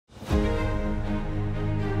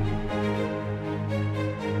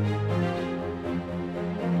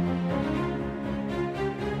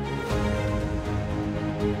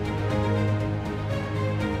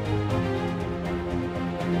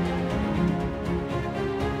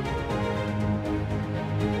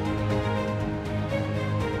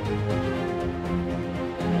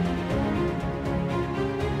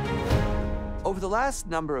Over the last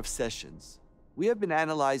number of sessions, we have been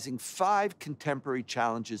analyzing 5 contemporary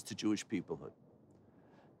challenges to Jewish peoplehood: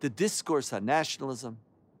 the discourse on nationalism,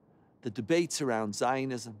 the debates around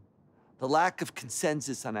Zionism, the lack of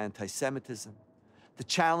consensus on anti-Semitism, the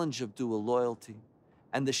challenge of dual loyalty,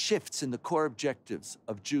 and the shifts in the core objectives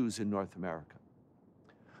of Jews in North America.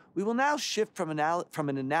 We will now shift from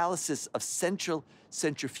an analysis of central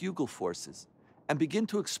centrifugal forces and begin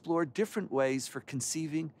to explore different ways for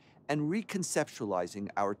conceiving and reconceptualizing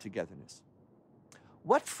our togetherness.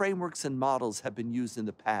 What frameworks and models have been used in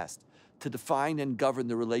the past to define and govern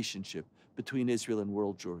the relationship between Israel and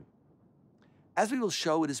world Jewry? As we will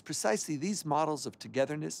show, it is precisely these models of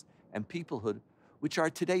togetherness and peoplehood which are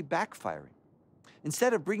today backfiring.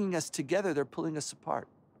 Instead of bringing us together, they're pulling us apart.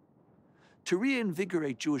 To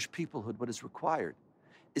reinvigorate Jewish peoplehood, what is required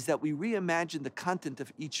is that we reimagine the content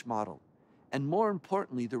of each model, and more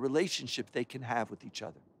importantly, the relationship they can have with each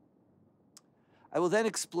other. I will then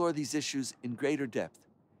explore these issues in greater depth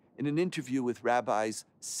in an interview with Rabbis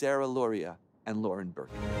Sarah Loria and Lauren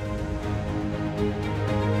Burke.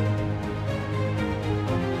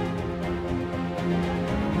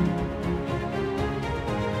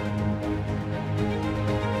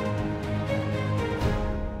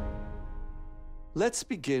 Let's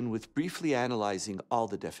begin with briefly analyzing all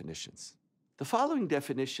the definitions. The following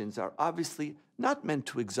definitions are obviously not meant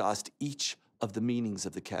to exhaust each of the meanings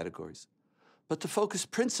of the categories, but to focus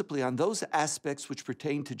principally on those aspects which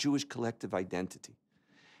pertain to Jewish collective identity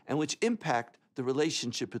and which impact the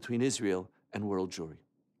relationship between Israel and world Jewry.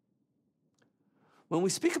 When we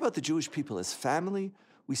speak about the Jewish people as family,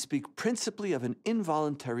 we speak principally of an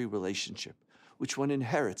involuntary relationship which one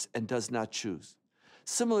inherits and does not choose,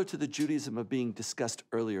 similar to the Judaism of being discussed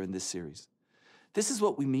earlier in this series. This is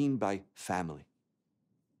what we mean by family.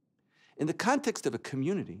 In the context of a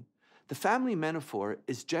community, the family metaphor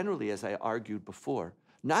is generally, as I argued before,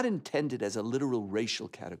 not intended as a literal racial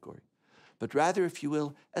category, but rather, if you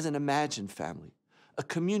will, as an imagined family, a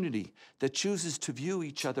community that chooses to view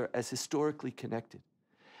each other as historically connected,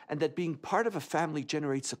 and that being part of a family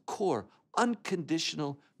generates a core,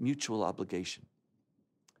 unconditional mutual obligation.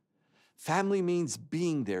 Family means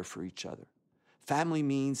being there for each other. Family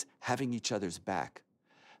means having each other's back.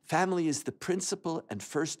 Family is the principal and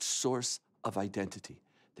first source of identity.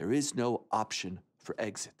 There is no option for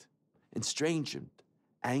exit. Estrangement,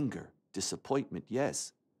 anger, disappointment,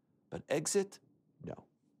 yes, but exit, no.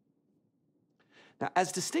 Now,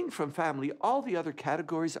 as distinct from family, all the other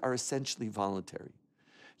categories are essentially voluntary.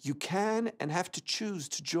 You can and have to choose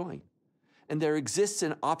to join, and there exists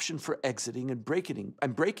an option for exiting and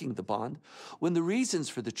breaking the bond when the reasons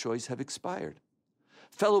for the choice have expired.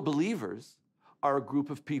 Fellow believers are a group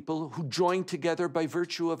of people who join together by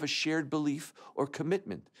virtue of a shared belief or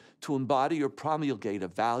commitment to embody or promulgate a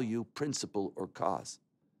value, principle, or cause.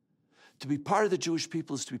 To be part of the Jewish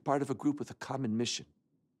people is to be part of a group with a common mission: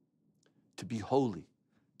 to be holy,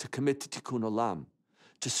 to commit to tikkun olam,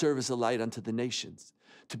 to serve as a light unto the nations,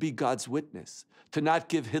 to be God's witness, to not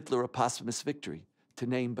give Hitler a posthumous victory, to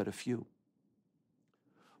name but a few.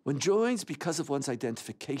 One joins because of one's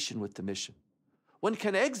identification with the mission. One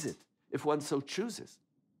can exit if one so chooses.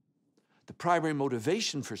 The primary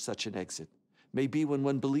motivation for such an exit may be when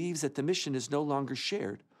one believes that the mission is no longer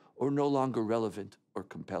shared or no longer relevant or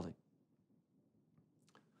compelling.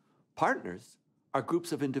 Partners are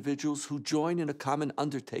groups of individuals who join in a common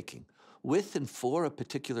undertaking with and for a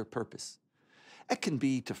particular purpose. It can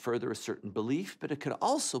be to further a certain belief, but it can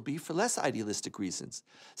also be for less idealistic reasons,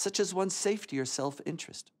 such as one's safety or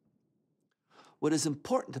self-interest. What is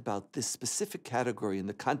important about this specific category in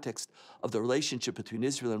the context of the relationship between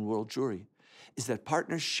Israel and world Jewry is that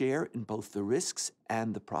partners share in both the risks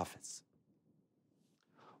and the profits.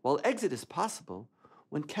 While exit is possible,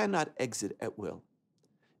 one cannot exit at will.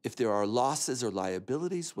 If there are losses or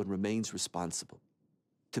liabilities, one remains responsible.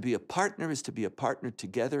 To be a partner is to be a partner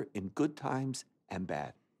together in good times and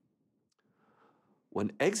bad.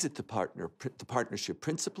 One exits the partnership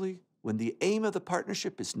principally when the aim of the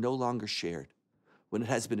partnership is no longer shared, when it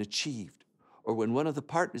has been achieved, or when one of the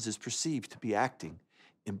partners is perceived to be acting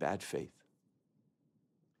in bad faith.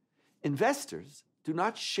 Investors do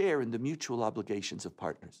not share in the mutual obligations of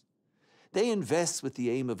partners. They invest with the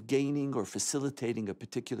aim of gaining or facilitating a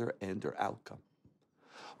particular end or outcome.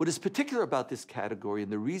 What is particular about this category, and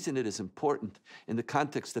the reason it is important in the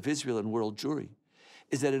context of Israel and world Jewry,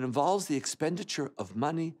 is that it involves the expenditure of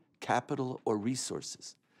money, capital, or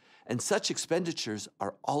resources, and such expenditures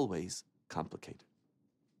are always complicated.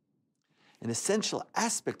 An essential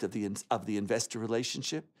aspect of the investor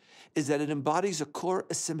relationship is that it embodies a core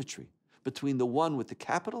asymmetry between the one with the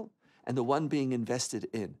capital and the one being invested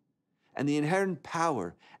in, and the inherent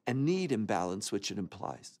power and need imbalance which it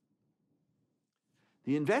implies.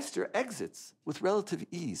 The investor exits with relative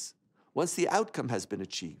ease once the outcome has been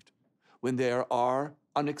achieved, when there are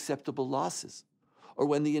unacceptable losses, or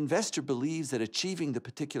when the investor believes that achieving the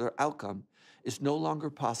particular outcome is no longer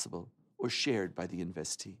possible or shared by the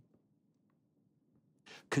investee.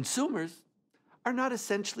 Consumers are not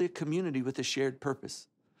essentially a community with a shared purpose,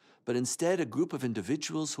 but instead a group of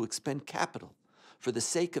individuals who expend capital for the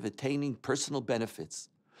sake of attaining personal benefits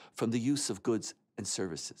from the use of goods and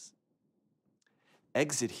services.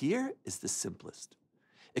 Exit here is the simplest.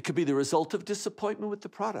 It could be the result of disappointment with the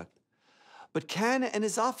product, but can and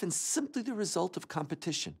is often simply the result of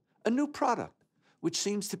competition, a new product which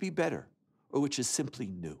seems to be better or which is simply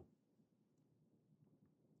new.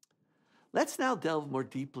 Let's now delve more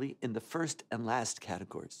deeply in the first and last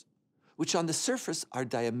categories, which on the surface are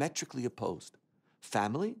diametrically opposed,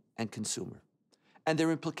 family and consumer, and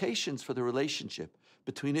their implications for the relationship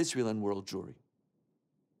between Israel and world Jewry.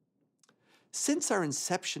 Since our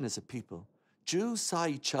inception as a people, Jews saw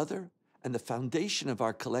each other and the foundation of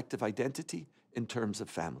our collective identity in terms of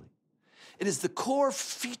family. It is the core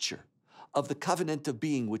feature of the covenant of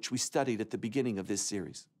being which we studied at the beginning of this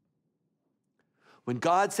series. When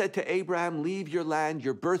God said to Abraham, "Leave your land,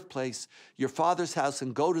 your birthplace, your father's house,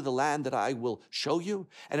 and go to the land that I will show you,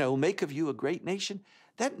 and I will make of you a great nation,"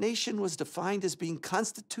 that nation was defined as being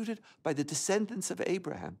constituted by the descendants of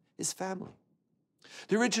Abraham, his family.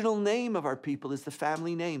 The original name of our people is the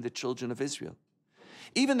family name, the children of Israel.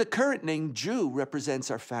 Even the current name Jew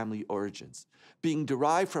represents our family origins, being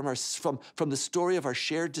derived from the story of our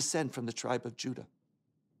shared descent from the tribe of Judah.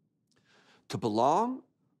 To belong,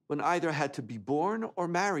 one either had to be born or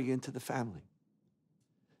marry into the family.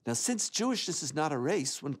 Now, since Jewishness is not a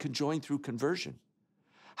race, one can join through conversion.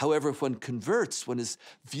 However, if one converts, one is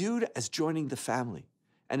viewed as joining the family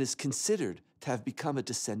and is considered to have become a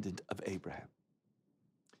descendant of Abraham.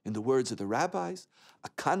 In the words of the rabbis, a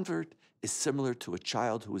convert is similar to a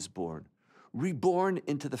child who is born, reborn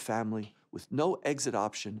into the family with no exit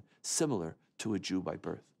option, similar to a Jew by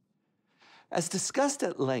birth. As discussed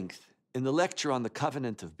at length in the lecture on the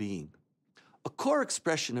covenant of being, a core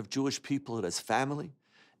expression of Jewish peoplehood as family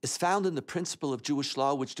is found in the principle of Jewish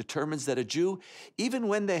law, which determines that a Jew, even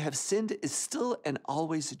when they have sinned, is still and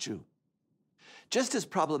always a Jew. Just as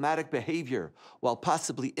problematic behavior, while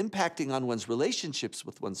possibly impacting on one's relationships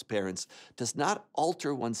with one's parents, does not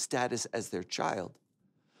alter one's status as their child,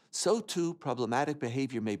 so too problematic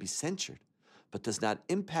behavior may be censured, but does not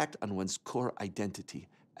impact on one's core identity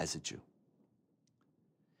as a Jew.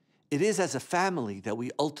 It is as a family that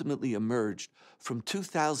we ultimately emerged from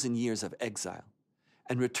 2,000 years of exile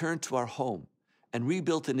and returned to our home and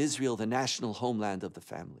rebuilt in Israel the national homeland of the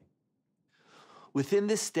family. Within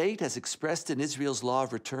this state, as expressed in Israel's law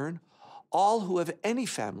of return, all who have any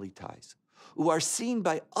family ties, who are seen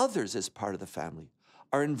by others as part of the family,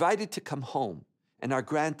 are invited to come home and are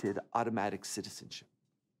granted automatic citizenship.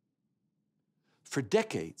 For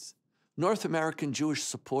decades, North American Jewish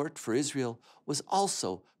support for Israel was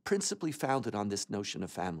also principally founded on this notion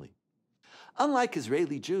of family. Unlike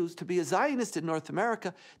Israeli Jews, to be a Zionist in North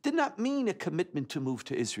America did not mean a commitment to move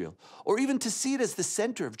to Israel, or even to see it as the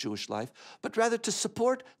center of Jewish life, but rather to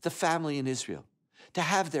support the family in Israel, to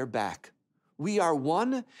have their back. We are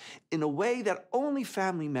one in a way that only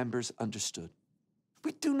family members understood.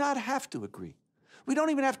 We do not have to agree. We don't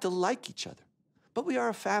even have to like each other, but we are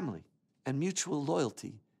a family, and mutual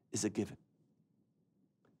loyalty is a given.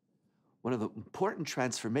 One of the important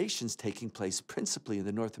transformations taking place principally in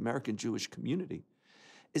the North American Jewish community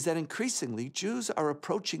is that increasingly Jews are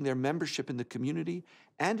approaching their membership in the community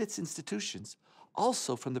and its institutions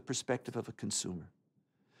also from the perspective of a consumer.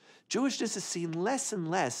 Jewishness is seen less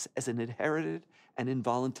and less as an inherited and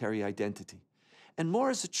involuntary identity, and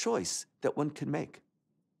more as a choice that one can make.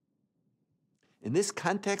 In this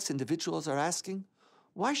context, individuals are asking,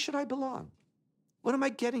 why should I belong? What am I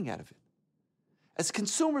getting out of it? As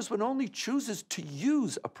consumers, one only chooses to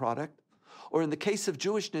use a product, or in the case of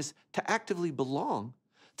Jewishness, to actively belong,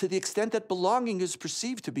 to the extent that belonging is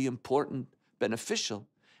perceived to be important, beneficial,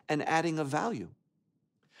 and adding a value.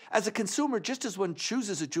 As a consumer, just as one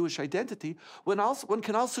chooses a Jewish identity, one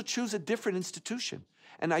can also choose a different institution,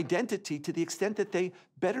 an identity to the extent that they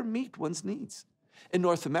better meet one's needs. In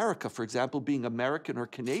North America, for example, being American or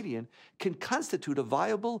Canadian can constitute a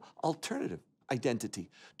viable alternative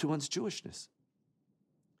identity to one's Jewishness.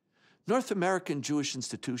 North American Jewish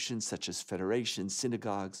institutions such as federations,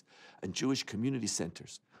 synagogues, and Jewish community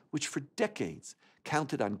centers, which for decades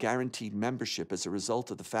counted on guaranteed membership as a result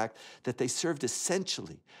of the fact that they served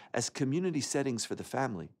essentially as community settings for the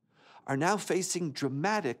family, are now facing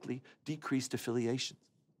dramatically decreased affiliations.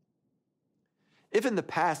 If in the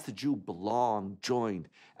past the Jew belonged, joined,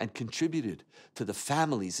 and contributed to the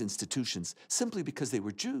family's institutions simply because they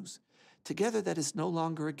were Jews, together that is no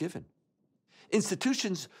longer a given.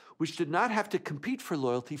 Institutions which did not have to compete for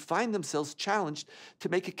loyalty find themselves challenged to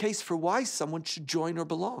make a case for why someone should join or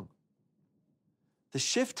belong. The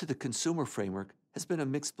shift to the consumer framework has been a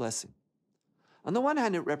mixed blessing. On the one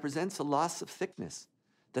hand, it represents a loss of thickness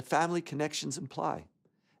that family connections imply,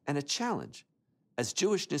 and a challenge, as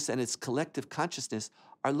Jewishness and its collective consciousness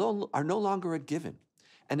are no longer a given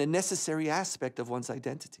and a necessary aspect of one's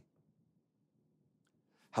identity.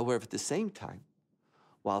 However, at the same time,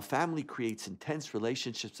 while family creates intense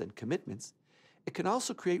relationships and commitments, it can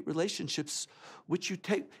also create relationships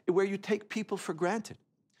where you take people for granted.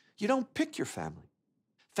 You don't pick your family.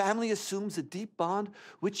 Family assumes a deep bond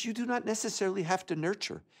which you do not necessarily have to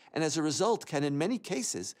nurture, and as a result can in many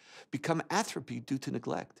cases become atrophied due to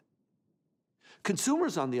neglect.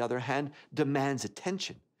 Consumers, on the other hand, demands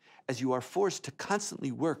attention, as you are forced to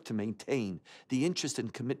constantly work to maintain the interest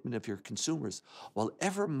and commitment of your consumers while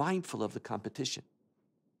ever mindful of the competition.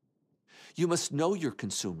 You must know your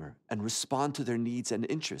consumer and respond to their needs and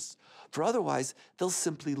interests, for otherwise they'll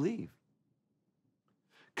simply leave.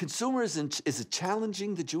 Consumerism is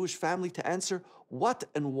challenging the Jewish family to answer, what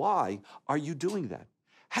and why are you doing that?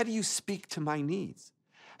 How do you speak to my needs?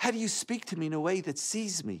 How do you speak to me in a way that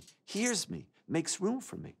sees me, hears me, makes room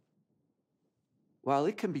for me? While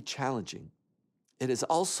it can be challenging, it has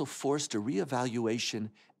also forced a reevaluation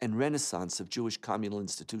and renaissance of Jewish communal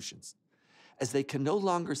institutions, as they can no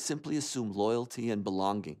longer simply assume loyalty and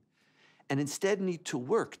belonging, and instead need to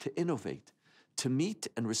work to innovate, to meet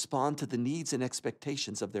and respond to the needs and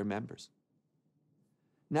expectations of their members.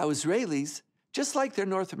 Now, Israelis, just like their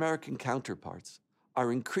North American counterparts,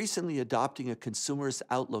 are increasingly adopting a consumerist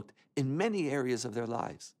outlook in many areas of their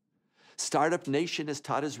lives. Startup Nation has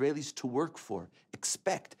taught Israelis to work for,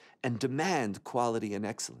 expect, and demand quality and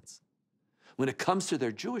excellence. When it comes to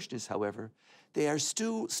their Jewishness, however, they are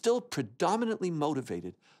still predominantly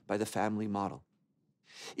motivated by the family model.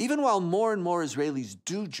 Even while more and more Israelis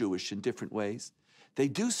do Jewish in different ways, they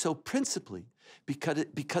do so principally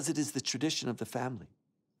because it is the tradition of the family.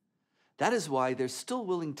 That is why they're still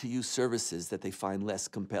willing to use services that they find less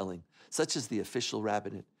compelling, such as the official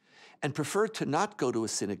rabbinate, and prefer to not go to a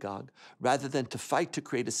synagogue rather than to fight to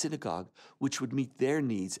create a synagogue which would meet their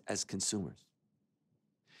needs as consumers.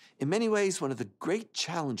 In many ways, one of the great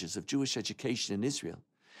challenges of Jewish education in Israel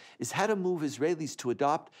is how to move Israelis to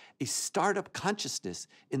adopt a startup consciousness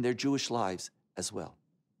in their Jewish lives as well.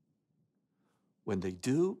 When they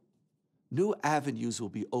do, new avenues will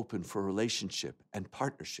be open for relationship and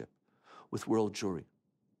partnership with world Jewry.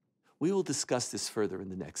 We will discuss this further in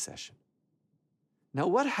the next session. Now,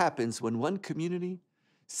 what happens when one community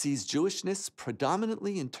sees Jewishness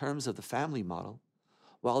predominantly in terms of the family model,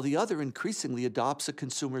 while the other increasingly adopts a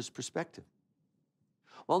consumer's perspective?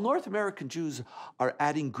 While North American Jews are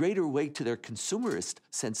adding greater weight to their consumerist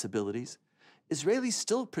sensibilities, Israelis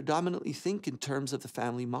still predominantly think in terms of the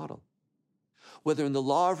family model. Whether in the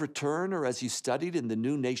law of return or as you studied in the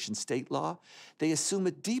new nation-state law, they assume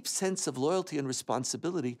a deep sense of loyalty and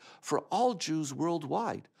responsibility for all Jews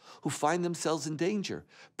worldwide who find themselves in danger,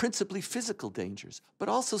 principally physical dangers, but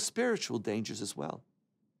also spiritual dangers as well.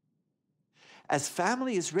 As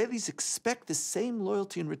family, Israelis expect the same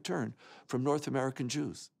loyalty in return from North American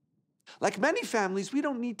Jews. Like many families, we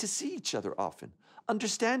don't need to see each other often,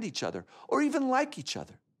 understand each other, or even like each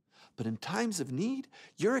other. But in times of need,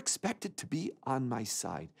 you're expected to be on my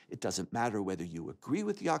side. It doesn't matter whether you agree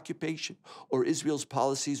with the occupation or Israel's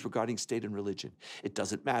policies regarding state and religion. It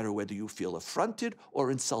doesn't matter whether you feel affronted or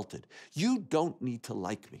insulted. You don't need to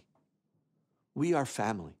like me. We are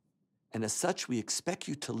family. And as such, we expect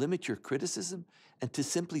you to limit your criticism and to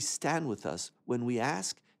simply stand with us when we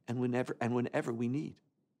ask and whenever we need.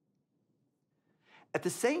 At the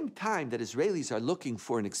same time that Israelis are looking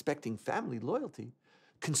for and expecting family loyalty,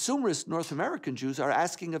 consumerist North American Jews are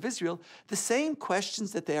asking of Israel the same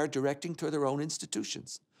questions that they are directing to their own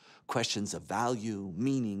institutions, questions of value,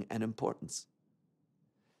 meaning, and importance.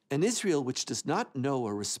 An Israel which does not know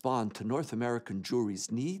or respond to North American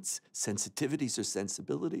Jewry's needs, sensitivities, or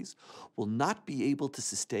sensibilities will not be able to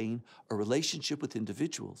sustain a relationship with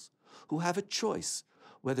individuals who have a choice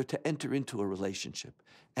whether to enter into a relationship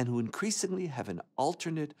and who increasingly have an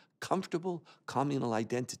alternate, comfortable communal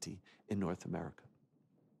identity in North America.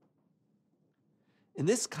 In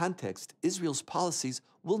this context, Israel's policies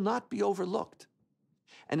will not be overlooked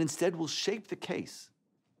and instead will shape the case,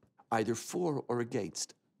 either for or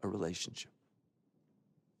against a relationship.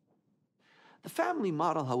 The family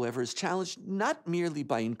model, however, is challenged not merely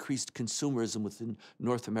by increased consumerism within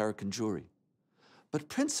North American Jewry, but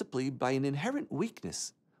principally by an inherent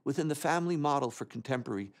weakness within the family model for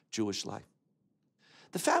contemporary Jewish life.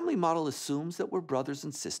 The family model assumes that we're brothers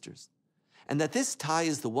and sisters, and that this tie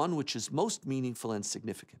is the one which is most meaningful and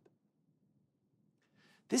significant.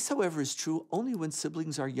 This, however, is true only when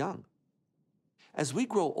siblings are young. As we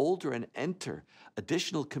grow older and enter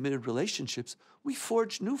additional committed relationships, we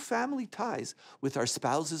forge new family ties with our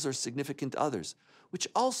spouses or significant others, which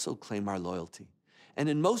also claim our loyalty, and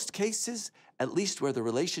in most cases, at least where the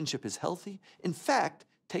relationship is healthy, in fact,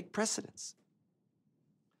 take precedence.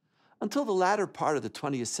 Until the latter part of the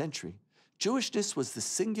 20th century, Jewishness was the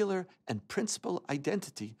singular and principal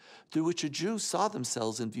identity through which a Jew saw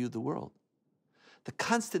themselves and viewed the world. The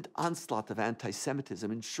constant onslaught of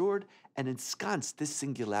anti-Semitism ensured and ensconced this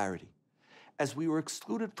singularity, as we were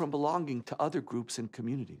excluded from belonging to other groups and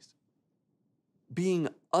communities. Being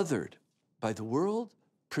othered by the world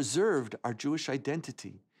preserved our Jewish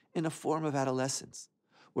identity in a form of adolescence,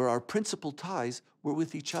 where our principal ties were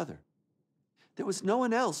with each other. There was no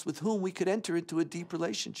one else with whom we could enter into a deep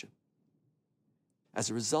relationship. As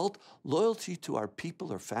a result, loyalty to our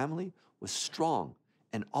people or family was strong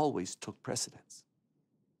and always took precedence.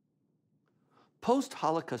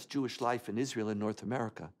 Post-Holocaust Jewish life in Israel and North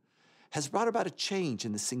America has brought about a change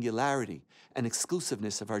in the singularity and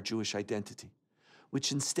exclusiveness of our Jewish identity,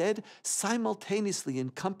 which instead simultaneously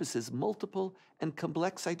encompasses multiple and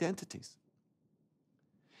complex identities.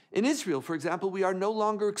 In Israel, for example, we are no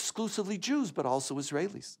longer exclusively Jews, but also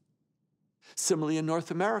Israelis. Similarly, in North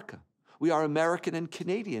America, we are American and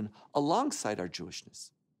Canadian alongside our Jewishness.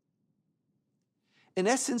 In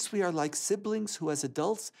essence, we are like siblings who, as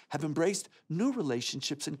adults, have embraced new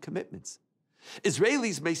relationships and commitments.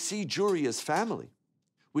 Israelis may see Jewry as family,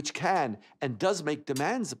 which can and does make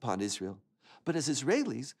demands upon Israel. But as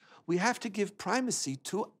Israelis, we have to give primacy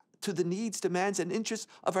to the needs, demands, and interests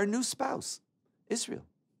of our new spouse, Israel.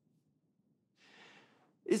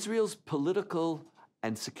 Israel's political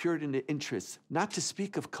and security interests, not to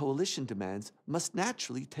speak of coalition demands, must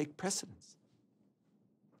naturally take precedence.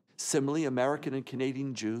 Similarly, American and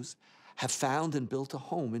Canadian Jews have found and built a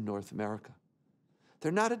home in North America.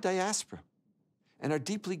 They're not a diaspora and are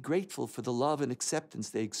deeply grateful for the love and acceptance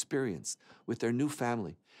they experience with their new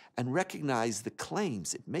family and recognize the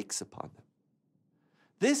claims it makes upon them.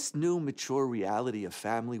 This new mature reality of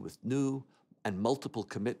family with new and multiple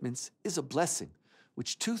commitments is a blessing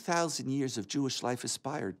which 2,000 years of Jewish life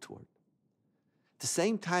aspired toward. At the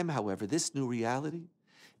same time, however, this new reality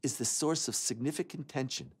is the source of significant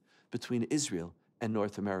tension between Israel and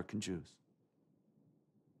North American Jews.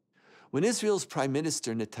 When Israel's Prime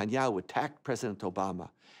Minister Netanyahu attacked President Obama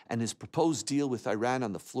and his proposed deal with Iran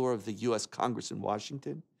on the floor of the U.S. Congress in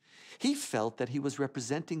Washington, he felt that he was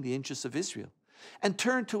representing the interests of Israel and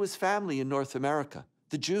turned to his family in North America,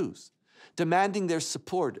 the Jews, demanding their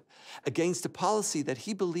support against a policy that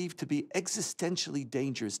he believed to be existentially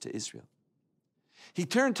dangerous to Israel. He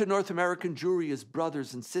turned to North American Jewry as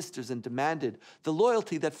brothers and sisters and demanded the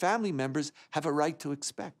loyalty that family members have a right to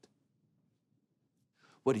expect.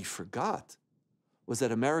 What he forgot was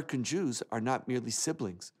that American Jews are not merely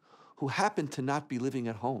siblings who happen to not be living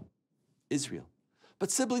at home, Israel,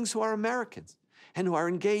 but siblings who are Americans and who are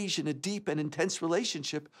engaged in a deep and intense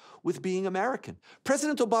relationship with being American.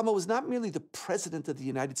 President Obama was not merely the president of the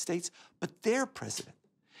United States, but their president.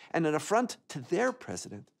 And an affront to their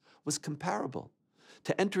president was comparable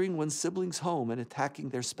to entering one's sibling's home and attacking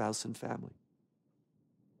their spouse and family.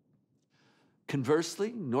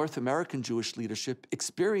 Conversely, North American Jewish leadership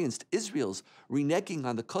experienced Israel's reneging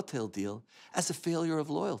on the Kotel deal as a failure of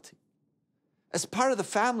loyalty. As part of the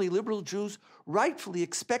family, liberal Jews rightfully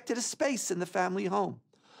expected a space in the family home,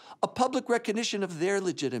 a public recognition of their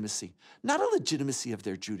legitimacy, not a legitimacy of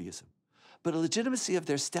their Judaism, but a legitimacy of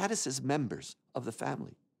their status as members of the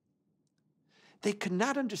family. They could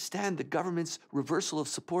not understand the government's reversal of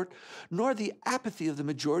support, nor the apathy of the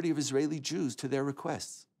majority of Israeli Jews to their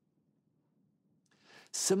requests.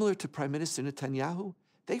 Similar to Prime Minister Netanyahu,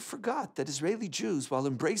 they forgot that Israeli Jews, while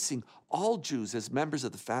embracing all Jews as members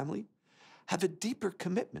of the family, have a deeper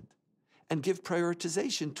commitment and give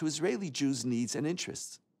prioritization to Israeli Jews' needs and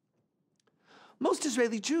interests. Most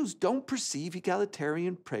Israeli Jews don't perceive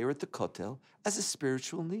egalitarian prayer at the Kotel as a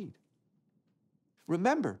spiritual need.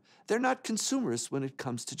 Remember, they're not consumerists when it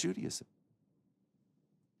comes to Judaism.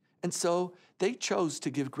 And so they chose to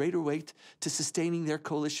give greater weight to sustaining their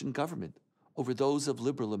coalition government over those of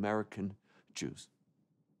liberal American Jews.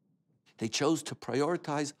 They chose to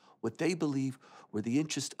prioritize what they believe were the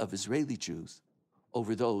interests of Israeli Jews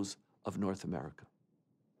over those of North America.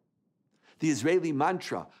 The Israeli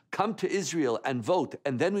mantra, come to Israel and vote,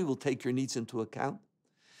 and then we will take your needs into account,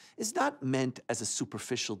 is not meant as a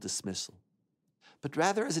superficial dismissal, but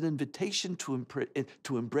rather as an invitation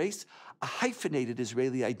to embrace a hyphenated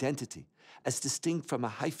Israeli identity as distinct from a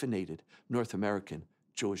hyphenated North American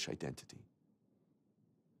Jewish identity.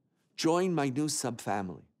 Join my new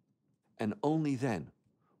subfamily, and only then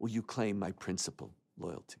will you claim my principal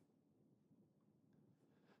loyalty.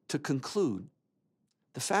 To conclude,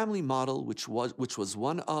 the family model, which was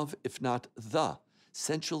one of, if not the,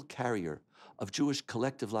 central carrier of Jewish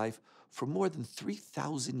collective life for more than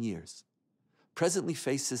 3,000 years, presently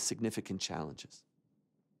faces significant challenges.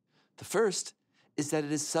 The first is that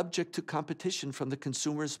it is subject to competition from the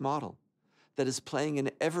consumerist model that is playing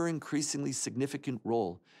an ever-increasingly significant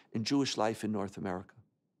role in Jewish life in North America.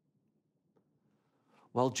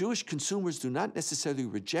 While Jewish consumers do not necessarily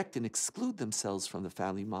reject and exclude themselves from the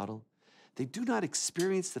family model, they do not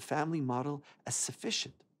experience the family model as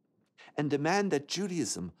sufficient and demand that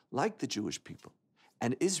Judaism, like the Jewish people,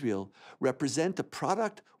 and Israel represent a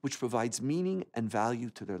product which provides meaning and value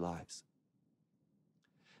to their lives.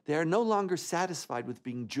 They are no longer satisfied with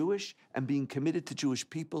being Jewish and being committed to Jewish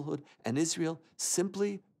peoplehood and Israel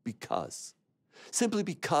simply because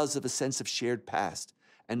of a sense of shared past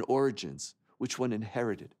and origins which one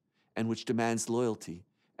inherited and which demands loyalty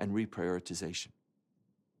and reprioritization.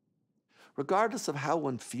 Regardless of how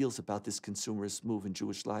one feels about this consumerist move in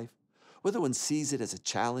Jewish life, whether one sees it as a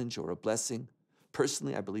challenge or a blessing,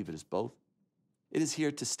 personally, I believe it is both, it is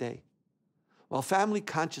here to stay. While family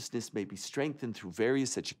consciousness may be strengthened through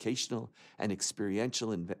various educational and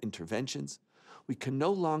experiential interventions, we can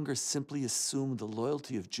no longer simply assume the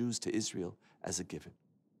loyalty of Jews to Israel as a given.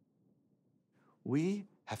 We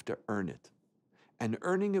have to earn it, and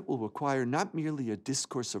earning it will require not merely a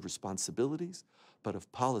discourse of responsibilities, but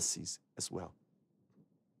of policies as well.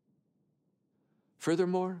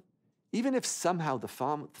 Furthermore, even if somehow the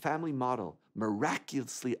family model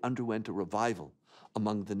miraculously underwent a revival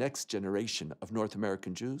among the next generation of North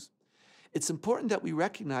American Jews, it's important that we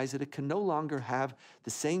recognize that it can no longer have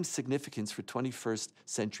the same significance for 21st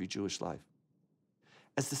century Jewish life.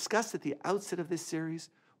 As discussed at the outset of this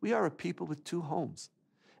series, we are a people with two homes,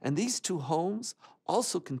 and these two homes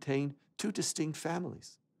also contain two distinct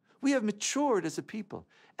families. We have matured as a people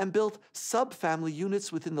and built sub-family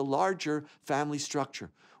units within the larger family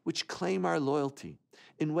structure, which claim our loyalty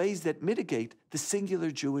in ways that mitigate the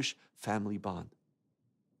singular Jewish family bond.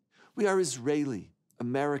 We are Israeli,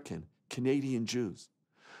 American, Canadian Jews.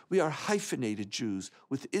 We are hyphenated Jews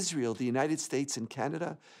with Israel, the United States, and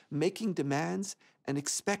Canada making demands and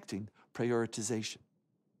expecting prioritization.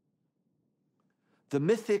 The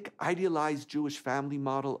mythic, idealized Jewish family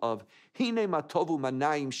model of Hine matovu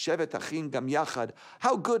manayim shevet achim gam yachad,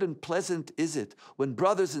 how good and pleasant is it when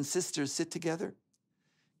brothers and sisters sit together,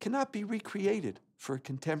 cannot be recreated for a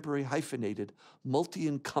contemporary hyphenated,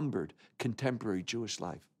 multi-encumbered contemporary Jewish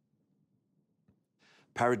life.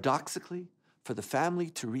 Paradoxically, for the family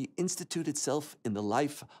to reinstitute itself in the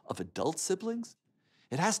life of adult siblings,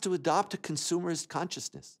 it has to adopt a consumerist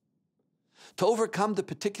consciousness. To overcome the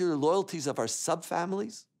particular loyalties of our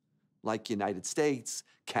subfamilies, like United States,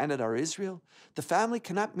 Canada, or Israel, the family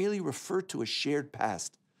cannot merely refer to a shared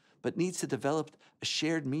past, but needs to develop a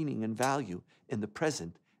shared meaning and value in the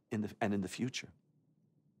present and in the future.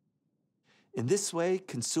 In this way,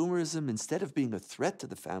 consumerism, instead of being a threat to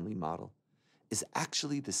the family model, is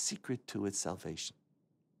actually the secret to its salvation.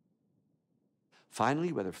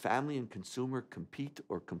 Finally, whether family and consumer compete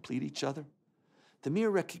or complete each other, the mere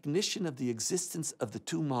recognition of the existence of the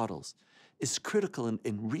two models is critical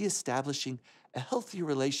in reestablishing a healthy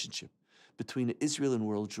relationship between Israel and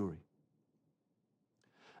world Jewry.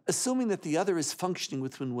 Assuming that the other is functioning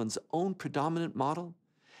within one's own predominant model,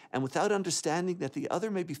 and without understanding that the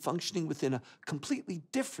other may be functioning within a completely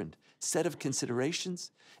different set of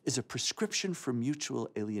considerations, is a prescription for mutual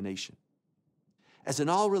alienation. As in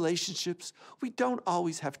all relationships, we don't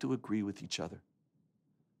always have to agree with each other.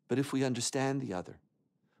 But if we understand the other,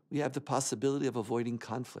 we have the possibility of avoiding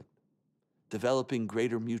conflict, developing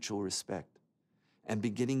greater mutual respect, and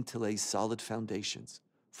beginning to lay solid foundations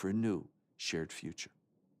for a new shared future.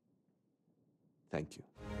 Thank you.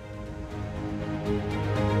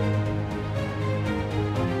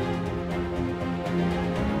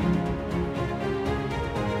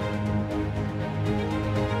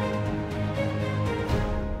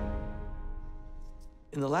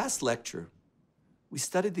 In the last lecture, we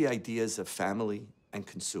studied the ideas of family and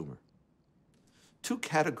consumer, two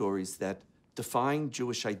categories that define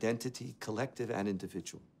Jewish identity, collective and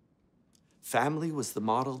individual. Family was the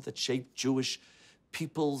model that shaped Jewish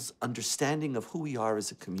people's understanding of who we are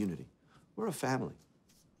as a community, We're a family.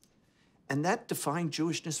 And that defined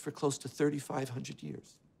Jewishness for close to 3,500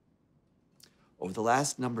 years. Over the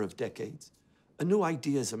last number of decades, a new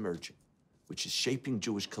idea is emerging, which is shaping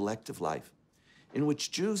Jewish collective life, in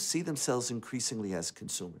which Jews see themselves increasingly as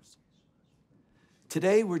consumers.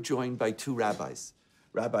 Today, we're joined by two rabbis,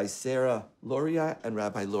 Rabbi Sarah Loria and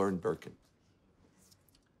Rabbi Lauren Birkin.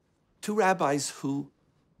 Two rabbis who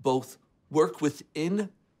both work within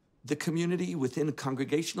the community, within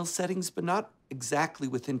congregational settings, but not exactly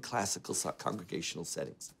within classical congregational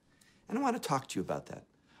settings. And I want to talk to you about that.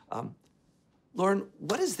 Lauren,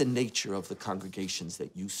 what is the nature of the congregations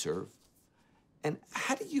that you serve? And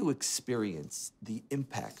how do you experience the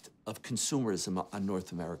impact of consumerism on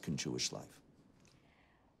North American Jewish life?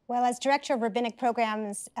 Well, as director of rabbinic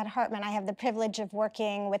programs at Hartman, I have the privilege of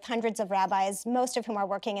working with hundreds of rabbis, most of whom are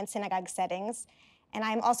working in synagogue settings. And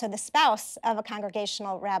I'm also the spouse of a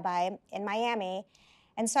congregational rabbi in Miami.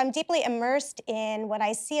 And so I'm deeply immersed in what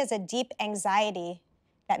I see as a deep anxiety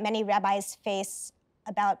that many rabbis face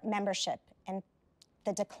about membership and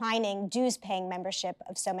the declining dues-paying membership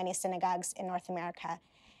of so many synagogues in North America.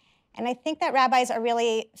 And I think that rabbis are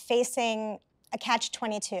really facing a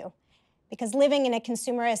catch-22, because living in a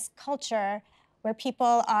consumerist culture where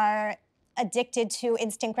people are addicted to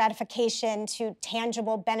instant gratification, to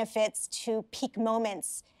tangible benefits, to peak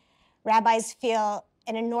moments, rabbis feel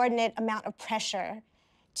an inordinate amount of pressure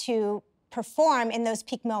to perform in those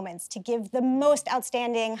peak moments, to give the most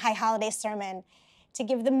outstanding high holiday sermon, to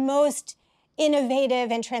give the most innovative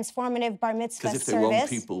and transformative bar mitzvah service. Because if they won't,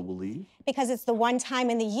 people will leave? Because it's the one time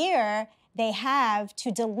in the year they have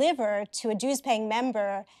to deliver to a dues-paying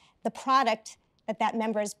member the product that that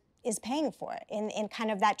member is paying for in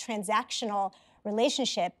kind of that transactional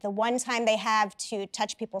relationship, the one time they have to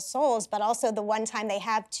touch people's souls, but also the one time they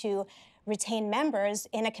have to retain members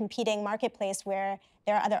in a competing marketplace where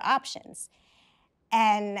there are other options.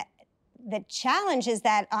 And the challenge is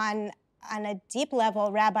that on a deep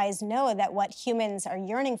level, rabbis know that what humans are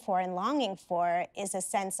yearning for and longing for is a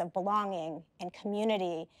sense of belonging and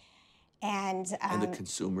community. And the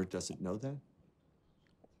consumer doesn't know that?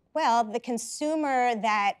 Well, the consumer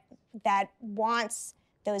that wants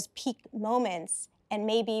those peak moments and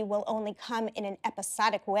maybe will only come in an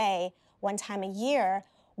episodic way one time a year,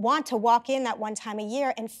 want to walk in that one time a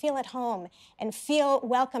year and feel at home and feel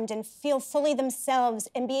welcomed and feel fully themselves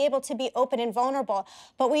and be able to be open and vulnerable.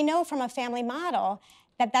 But we know from a family model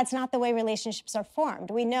that that's not the way relationships are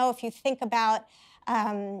formed. We know if you think about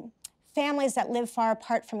families that live far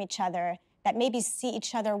apart from each other, that maybe see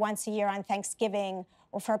each other once a year on Thanksgiving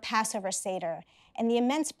or for a Passover Seder, and the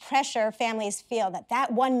immense pressure families feel that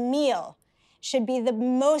that one meal should be the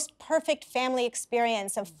most perfect family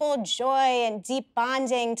experience of full joy and deep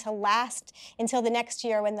bonding to last until the next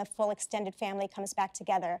year when the full extended family comes back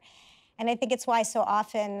together. And I think it's why so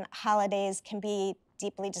often holidays can be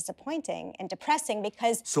deeply disappointing and depressing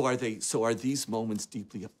because... So are these moments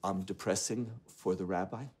deeply depressing for the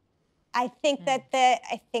rabbi? I think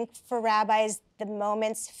I think for rabbis, the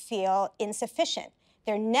moments feel insufficient.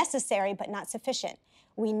 They're necessary, but not sufficient.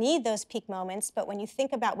 We need those peak moments, but when you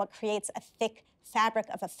think about what creates a thick fabric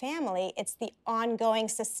of a family, it's the ongoing,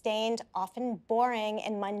 sustained, often boring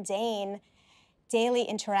and mundane daily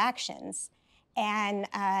interactions. And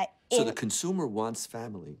so the consumer wants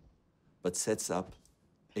family, but sets up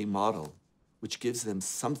a model which gives them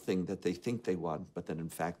something that they think they want, but that in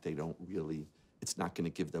fact they don't really, it's not going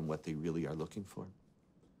to give them what they really are looking for.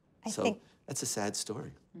 I think that's a sad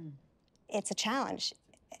story. It's a challenge.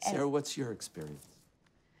 Sarah, what's your experience?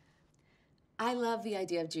 I love the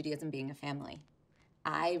idea of Judaism being a family.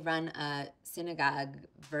 I run a synagogue,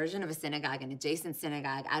 version of a synagogue, an adjacent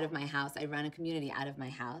synagogue out of my house. I run a community out of my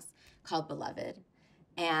house called Beloved.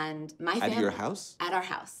 And my family... At your house? At our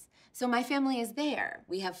house. So my family is there.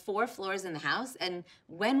 We have 4 floors in the house, and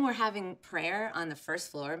when we're having prayer on the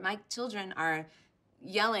first floor, my children are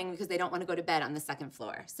yelling because they don't want to go to bed on the second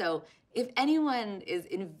floor. So if anyone is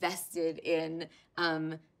invested in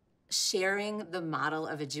sharing the model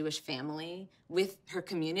of a Jewish family with her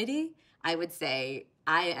community, I would say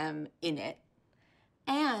I am in it.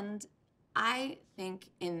 And I think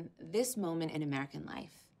in this moment in American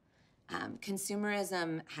life,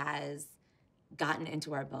 consumerism has gotten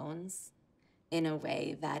into our bones in a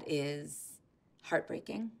way that is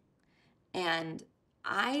heartbreaking. And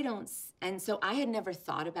so I had never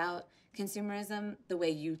thought about consumerism the way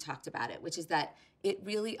you talked about it, which is that it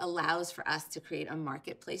really allows for us to create a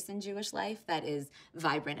marketplace in Jewish life that is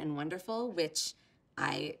vibrant and wonderful, which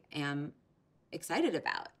I am excited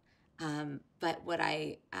about. But what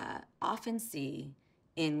I often see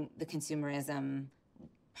in the consumerism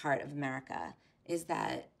part of America is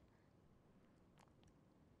that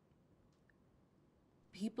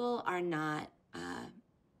people are not,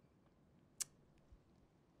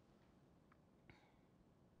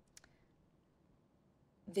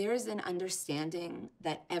 there's an understanding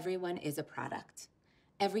that everyone is a product.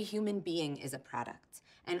 Every human being is a product.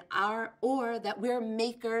 Or that we're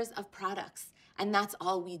makers of products. And that's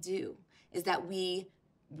all we do, is that we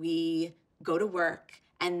go to work,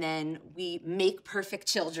 and then we make perfect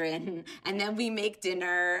children, and then we make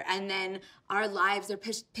dinner, and then our lives are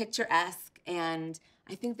picturesque. And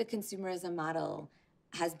I think the consumerism model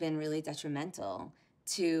has been really detrimental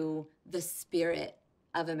to the spirit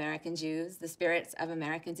of American Jews, the spirits of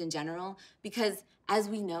Americans in general, because as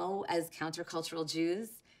we know, as countercultural Jews,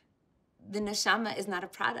 the neshama is not a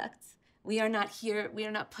product. We are not here, we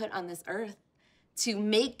are not put on this earth to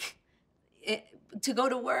make it, to go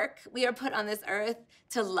to work. We are put on this earth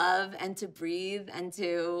to love and to breathe and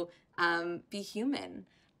to be human.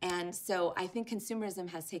 And so I think consumerism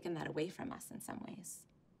has taken that away from us in some ways.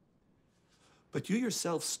 But you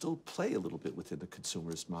yourself still play a little bit within the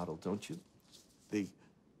consumerist model, don't you?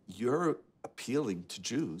 You're appealing to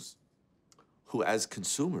Jews who, as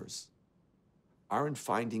consumers, aren't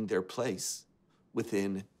finding their place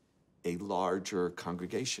within a larger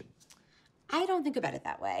congregation. I don't think about it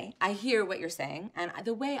that way. I hear what you're saying, and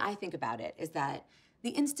the way I think about it is that the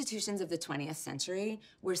institutions of the 20th century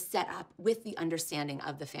were set up with the understanding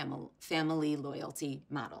of the family loyalty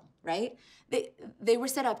model, right? They were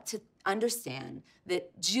set up to understand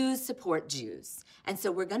that Jews support Jews, and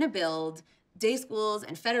so we're gonna build day schools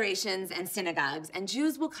and federations and synagogues, and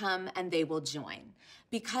Jews will come and they will join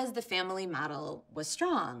because the family model was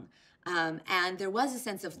strong, and there was a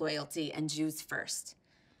sense of loyalty and Jews first.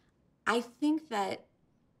 I think that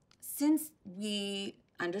since we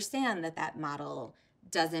understand that that model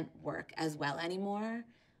doesn't work as well anymore,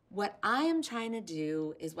 what I am trying to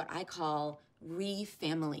do is what I call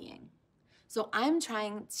re-familying. So I'm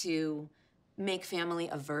trying to make family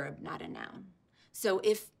a verb, not a noun. So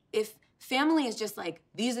if family is just like,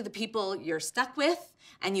 these are the people you're stuck with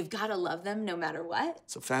and you've got to love them no matter what.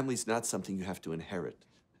 So family's not something you have to inherit.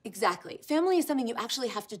 Exactly. Family is something you actually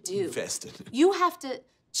have to do. Invest in. You have to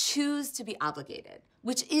choose to be obligated,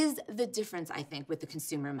 which is the difference, I think, with the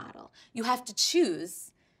consumer model. You have to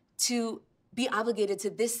choose to be obligated to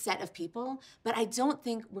this set of people, but I don't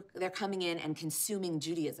think they're coming in and consuming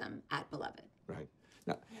Judaism at Beloved. Right.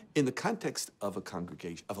 Now, in the context of a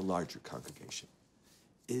congregation, of a larger congregation,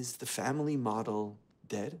 is the family model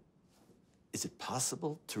dead? Is it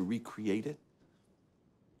possible to recreate it?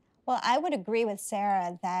 Well, I would agree with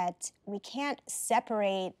Sarah that we can't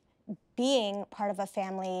separate being part of a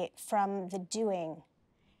family from the doing,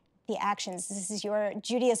 the actions. This is your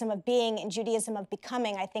Judaism of being and Judaism of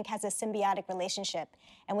becoming, I think, has a symbiotic relationship.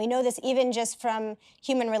 And we know this even just from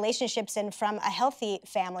human relationships and from a healthy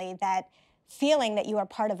family, that feeling that you are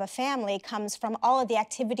part of a family comes from all of the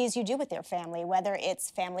activities you do with your family, whether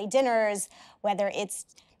it's family dinners, whether it's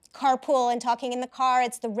carpool and talking in the car.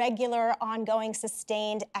 It's the regular, ongoing,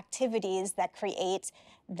 sustained activities that create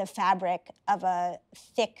the fabric of a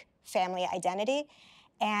thick family identity.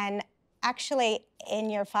 And actually, in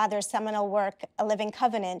your father's seminal work, A Living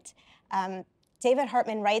Covenant, David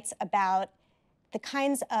Hartman writes about the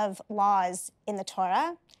kinds of laws in the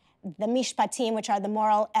Torah, the mishpatim, which are the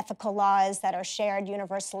moral, ethical laws that are shared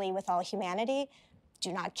universally with all humanity.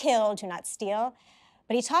 Do not kill, do not steal.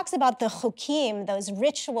 But he talks about the chukim, those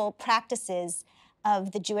ritual practices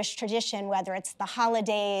of the Jewish tradition, whether it's the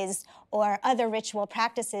holidays or other ritual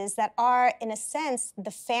practices that are, in a sense,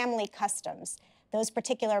 the family customs. Those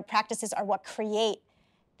particular practices are what create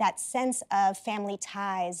that sense of family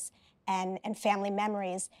ties and family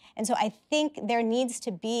memories. And so I think there needs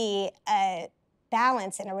to be a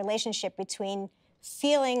balance in a relationship between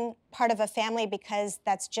feeling part of a family because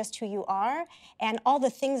that's just who you are, and all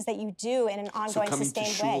the things that you do in an ongoing, sustained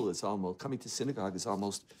way. So coming to shul is almost, coming to synagogue is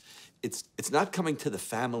almost, it's not coming to the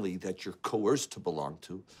family that you're coerced to belong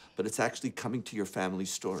to, but it's actually coming to your family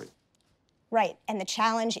story. Right, and the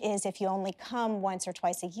challenge is if you only come once or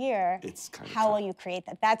twice a year, how will you create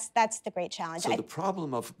that? That's the great challenge. So the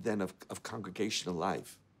problem of congregational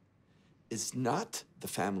life is not the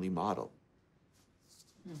family model.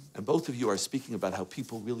 And both of you are speaking about how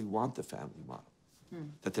people really want the family model.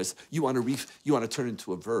 That you want to turn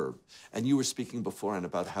into a verb. And you were speaking beforehand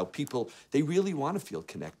about how people, they really want to feel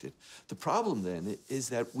connected. The problem then is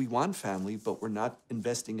that we want family, but we're not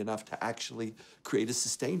investing enough to actually create a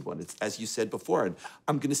sustained one. It's, as you said before, and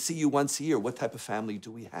I'm going to see you once a year. What type of family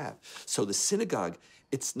do we have? So the synagogue,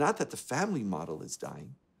 it's not that the family model is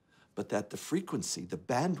dying, but that the frequency, the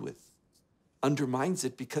bandwidth, undermines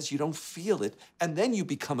it because you don't feel it, and then you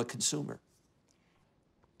become a consumer.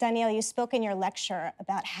 Danielle, you spoke in your lecture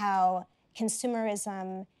about how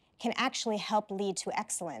consumerism can actually help lead to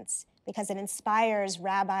excellence because it inspires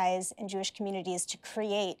rabbis and Jewish communities to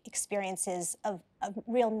create experiences of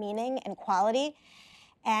real meaning and quality.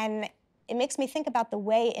 And it makes me think about the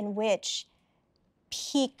way in which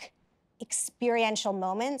peak experiential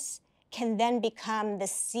moments can then become the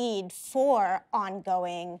seed for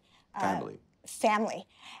ongoing family.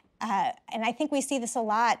 And I think we see this a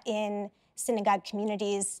lot in synagogue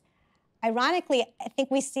communities. Ironically, I think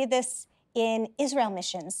we see this in Israel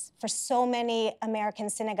missions for so many American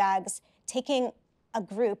synagogues, taking a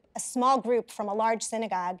small group from a large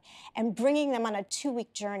synagogue and bringing them on a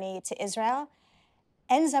 2-week journey to Israel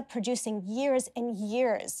ends up producing years and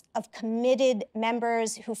years of committed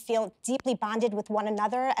members who feel deeply bonded with one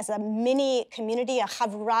another as a mini community, a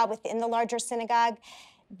chavurah within the larger synagogue.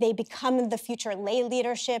 They become the future lay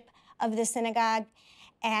leadership of the synagogue.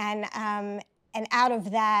 And out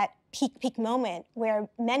of that peak moment where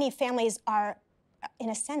many families are, in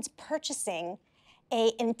a sense, purchasing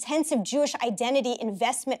an intensive Jewish identity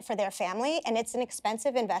investment for their family, and it's an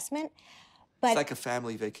expensive investment. But it's like a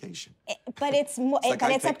family vacation. But it's more. It's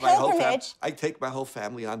but it's a pilgrimage. I take my whole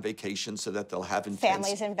family on vacation so that they'll have intense.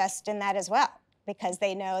 Families invest in that as well because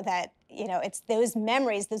they know that it's those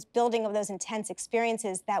memories, this building of those intense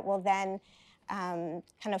experiences that will then kind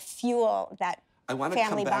of fuel that. I want to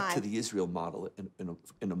come back to the Israel model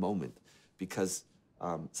in a moment because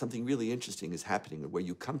something really interesting is happening where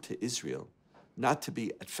you come to Israel not to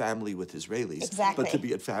be at family with Israelis, but to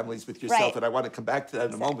be at families with yourself. Right. And I want to come back to that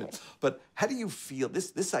in a moment. But how do you feel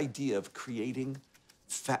this idea of creating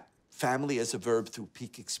family as a verb through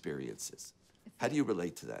peak experiences? How do you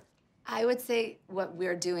relate to that? I would say what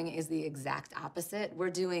we're doing is the exact opposite. We're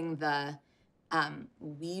doing the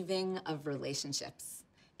weaving of relationships.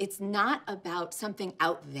 It's not about something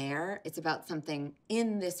out there. It's about something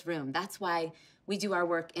in this room. That's why we do our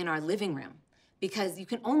work in our living room, because you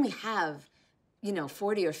can only have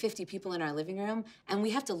 40 or 50 people in our living room, and we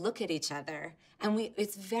have to look at each other. And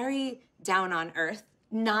it's very down on earth,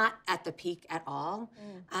 not at the peak at all.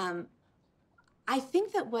 I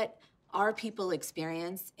think that what our people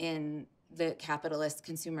experience in the capitalist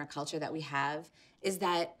consumer culture that we have is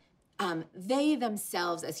that they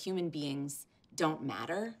themselves as human beings don't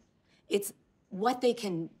matter. It's what they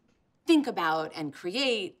can think about and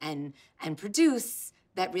create and produce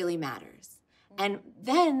that really matters. And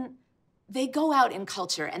then they go out in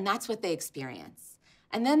culture, and that's what they experience.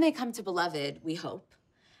 And then they come to Beloved, we hope,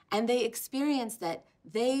 and they experience that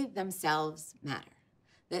they themselves matter,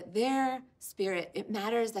 that their spirit, it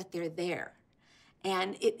matters that they're there.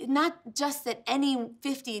 And not just that any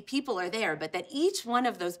 50 people are there, but that each one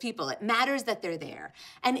of those people, it matters that they're there.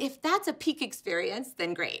 And if that's a peak experience,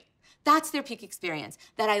 then great. That's their peak experience.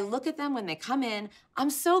 That I look at them when they come in, I'm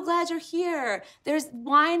so glad you're here. There's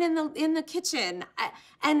wine in the kitchen.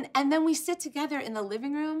 And then we sit together in the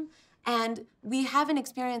living room and we have an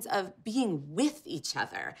experience of being with each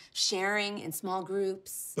other, sharing in small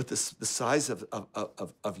groups. But the size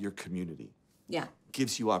of your community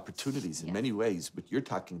gives you opportunities in many ways. What you're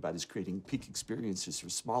talking about is creating peak experiences for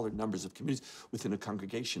smaller numbers of communities within a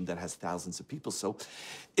congregation that has thousands of people. So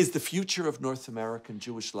is the future of North American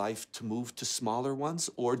Jewish life to move to smaller ones,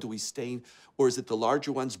 or do we stay, or is it the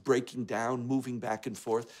larger ones breaking down, moving back and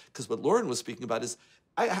forth? Because what Lauren was speaking about is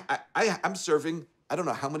I'm serving, I don't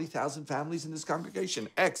know how many thousand families in this congregation,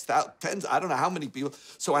 tens, I don't know how many people.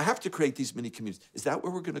 So I have to create these mini communities. Is that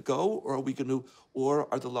where we're going to go, or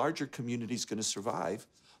are the larger communities going to survive,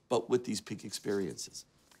 but with these peak experiences?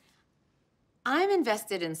 I'm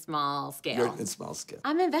invested in small scale. You're in small scale.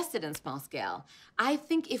 I'm invested in small scale. I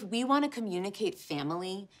think if we want to communicate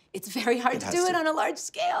family, it's very hard to do it on a large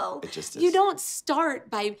scale. It just is. You don't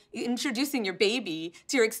start by introducing your baby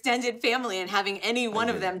to your extended family and having any one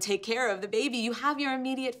of them take care of the baby. You have your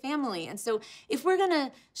immediate family. And so if we're going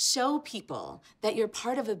to show people that you're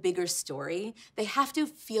part of a bigger story, they have to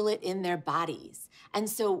feel it in their bodies. And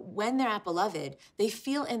so when they're at Beloved, they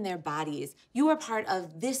feel in their bodies, you are part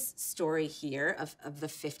of this story here of the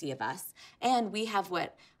 50 of us. And we have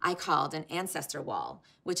what I called an ancestor wall,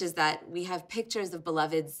 which is that we have pictures of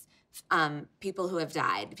Beloved's people who have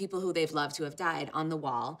died, people who they've loved who have died on the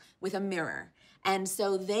wall with a mirror. And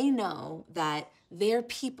so they know that their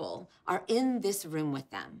people are in this room with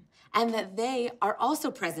them, and that they are also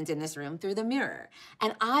present in this room through the mirror.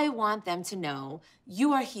 And I want them to know,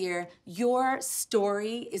 you are here, your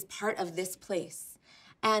story is part of this place.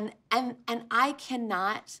 And I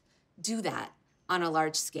cannot do that on a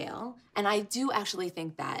large scale. And I do actually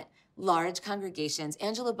think that large congregations.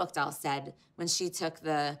 Angela Buchdahl said when she took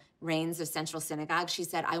the reins of Central Synagogue, she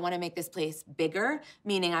said, I want to make this place bigger,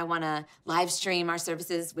 meaning I want to live stream our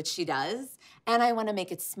services, which she does, and I want to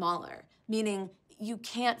make it smaller, meaning you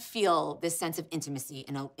can't feel this sense of intimacy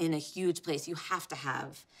in a huge place. You have to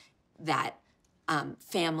have that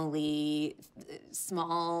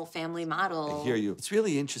small family model. I hear you. It's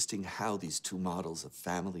really interesting how these two models of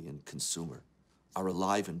family and consumer are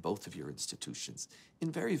alive in both of your institutions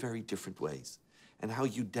in very, very different ways, and how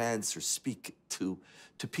you dance or speak to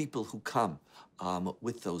people who come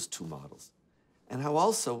with those two models, and how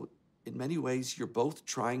also, in many ways, you're both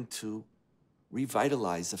trying to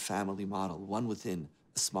revitalize a family model, one within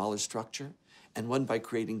a smaller structure, and one by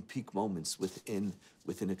creating peak moments within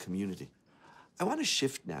a community. I want to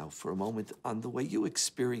shift now for a moment on the way you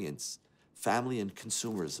experience family and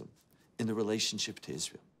consumerism in the relationship to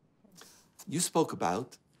Israel. You spoke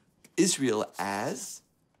about Israel as,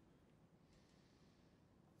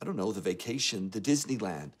 I don't know, the vacation, the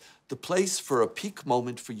Disneyland, the place for a peak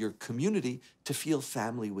moment for your community to feel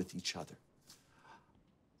family with each other.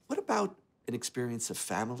 What about an experience of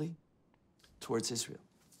family towards Israel?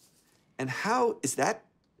 And how is that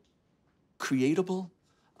creatable?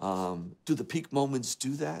 Do the peak moments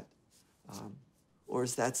do that? Or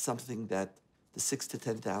is that something that the 6,000 to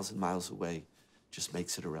 10,000 miles away just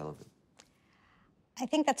makes it irrelevant? I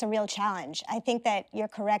think that's a real challenge. I think that you're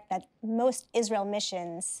correct that most Israel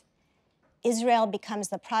missions, Israel becomes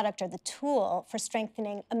the product or the tool for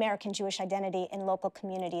strengthening American Jewish identity in local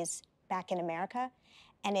communities back in America.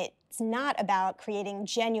 And it's not about creating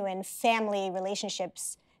genuine family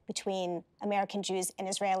relationships between American Jews and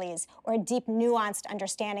Israelis or a deep, nuanced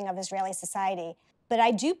understanding of Israeli society. But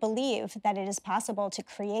I do believe that it is possible to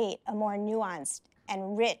create a more nuanced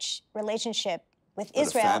and rich relationship with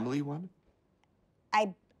Israel. A family one?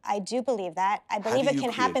 I do believe that. I believe it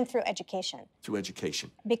can happen through education. Through education.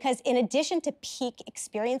 Because in addition to peak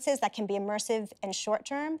experiences that can be immersive and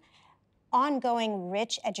short-term, ongoing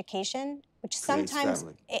rich education, which sometimes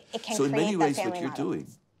it can create that family model. So in many ways, what you're doing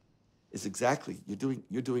is exactly,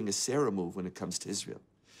 you're doing a Sarah move when it comes to Israel.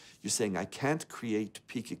 You're saying, I can't create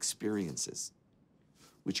peak experiences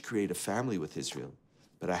which create a family with Israel,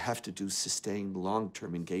 but I have to do sustained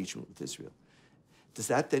long-term engagement with Israel. Does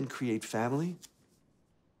that then create family?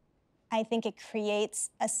 I think it creates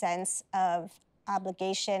a sense of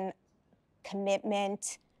obligation,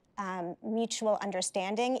 commitment, mutual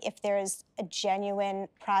understanding if there is a genuine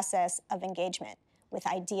process of engagement with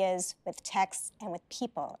ideas, with texts, and with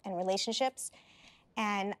people and relationships.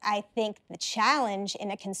 And I think the challenge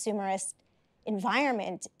in a consumerist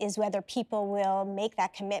environment is whether people will make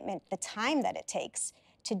that commitment the time that it takes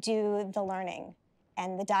to do the learning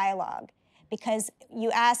and the dialogue. Because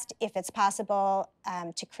you asked if it's possible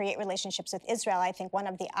to create relationships with Israel. I think one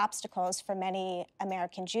of the obstacles for many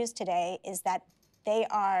American Jews today is that they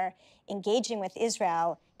are engaging with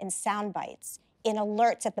Israel in sound bites, in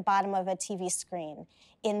alerts at the bottom of a TV screen,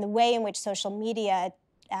 in the way in which social media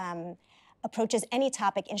approaches any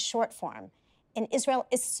topic in short form. And Israel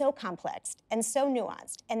is so complex and so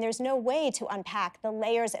nuanced, and there's no way to unpack the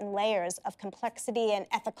layers and layers of complexity and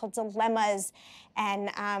ethical dilemmas and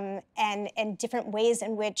different ways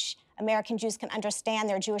in which American Jews can understand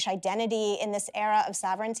their Jewish identity in this era of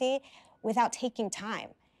sovereignty without taking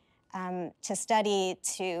time to study,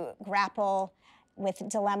 to grapple with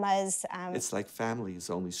dilemmas. It's like family is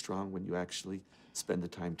only strong when you actually spend the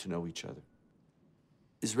time to know each other.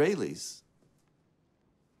 Israelis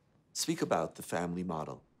speak about the family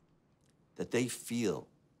model, that they feel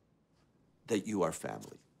that you are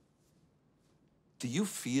family. Do you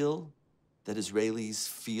feel that Israelis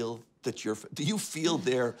feel that you're, do you feel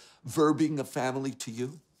they're verbing a family to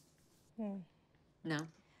you? No.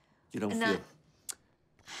 You don't feel?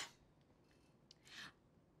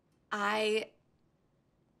 I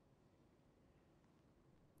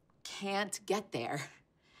can't get there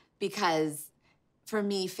because for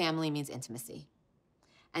me, family means intimacy.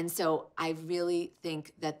 And so I really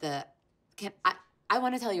think that I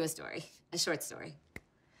want to tell you a story, a short story.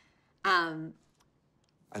 I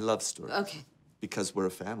love stories. Okay. Because we're a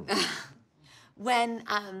family. When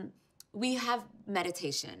we have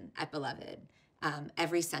meditation at Beloved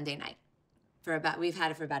every Sunday night we've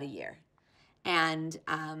had it for about a year. And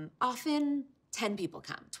often 10 people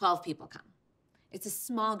come, 12 people come. It's a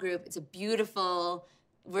small group, it's a beautiful,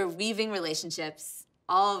 we're weaving relationships,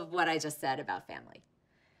 all of what I just said about family.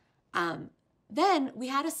 Then we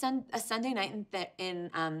had a Sunday night in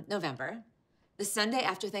November, the Sunday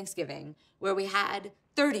after Thanksgiving, where we had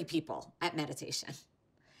 30 people at meditation.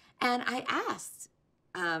 And I asked,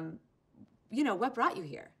 what brought you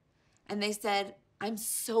here? And they said, I'm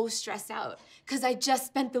so stressed out because I just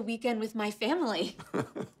spent the weekend with my family.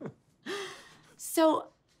 So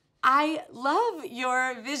I love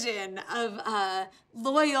your vision of a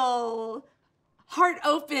loyal,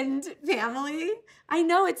 heart-opened family. I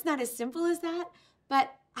know it's not as simple as that,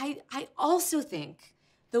 but I also think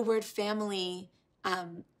the word family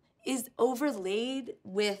is overlaid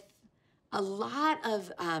with a lot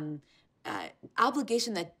of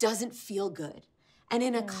obligation that doesn't feel good. And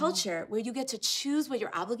in a culture where you get to choose what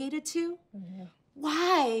you're obligated to,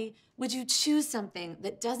 why would you choose something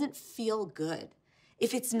that doesn't feel good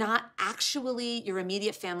if it's not actually your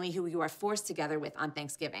immediate family who you are forced together with on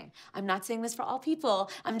Thanksgiving? I'm not saying this for all people.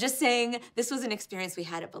 I'm just saying this was an experience we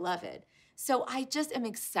had at Beloved. So I just am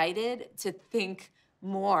excited to think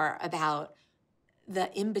more about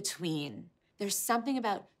the in-between. There's something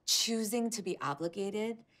about choosing to be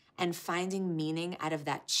obligated and finding meaning out of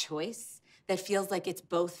that choice that feels like it's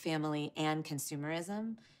both family and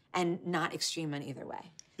consumerism and not extreme in either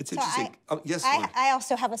way. It's interesting. Yes, I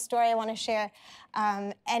also have a story I want to share,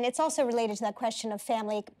 and it's also related to that question of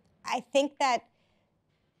family. I think that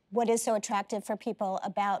what is so attractive for people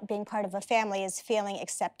about being part of a family is feeling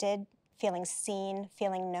accepted, feeling seen,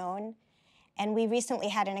 feeling known. And we recently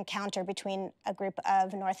had an encounter between a group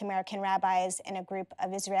of North American rabbis and a group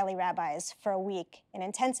of Israeli rabbis for a week, an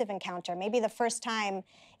intensive encounter. Maybe the first time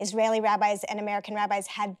Israeli rabbis and American rabbis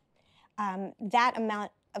had that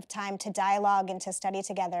amount of time to dialogue and to study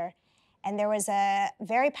together. And there was a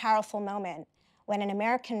very powerful moment when an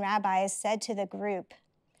American rabbi said to the group,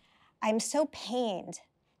 "I'm so pained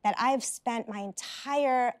that I've spent my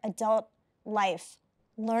entire adult life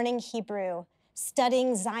learning Hebrew,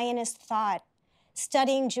 studying Zionist thought,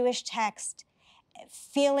 studying Jewish text,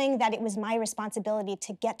 feeling that it was my responsibility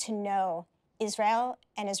to get to know Israel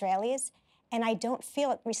and Israelis, and I don't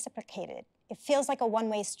feel it reciprocated. It feels like a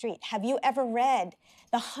one-way street. Have you ever read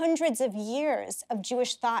the hundreds of years of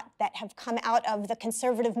Jewish thought that have come out of the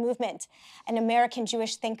conservative movement and American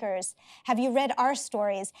Jewish thinkers? Have you read our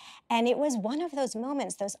stories?" And it was one of those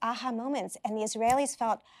moments, those aha moments, and the Israelis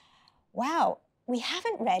felt, wow, we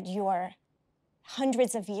haven't read your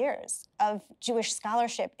hundreds of years of Jewish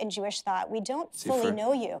scholarship and Jewish thought. We don't fully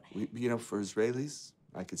know you. For Israelis,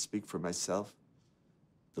 I could speak for myself,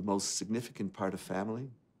 the most significant part of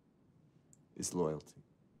family is loyalty.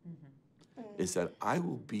 Is that I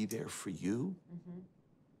will be there for you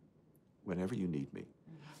whenever you need me.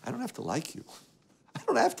 I don't have to like you. I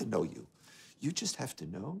don't have to know you. You just have to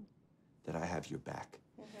know that I have your back.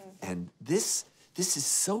 And this is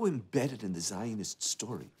so embedded in the Zionist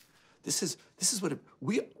story. This is what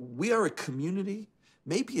we are, a community.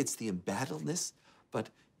 Maybe it's the embattledness, but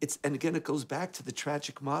and again it goes back to the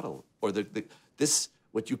tragic model or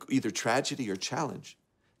either tragedy or challenge,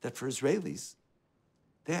 that for Israelis,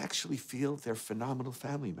 they actually feel they're phenomenal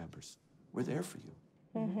family members. We're there for you.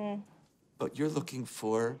 But you're looking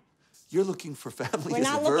for family. We're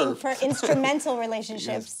not looking for instrumental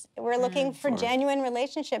relationships. We're looking for genuine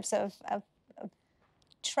relationships of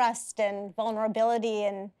trust and vulnerability,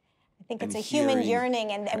 and I think it's a human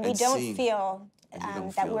yearning, and we don't feel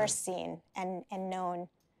that we're seen and known.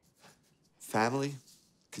 Family,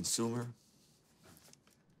 consumer,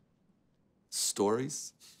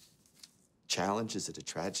 stories, challenge, is it a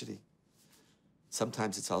tragedy?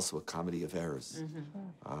 Sometimes it's also a comedy of errors.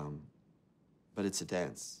 But it's a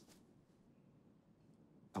dance.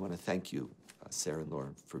 I want to thank you, Sarah and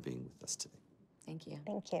Lauren, for being with us today. Thank you.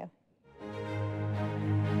 Thank you.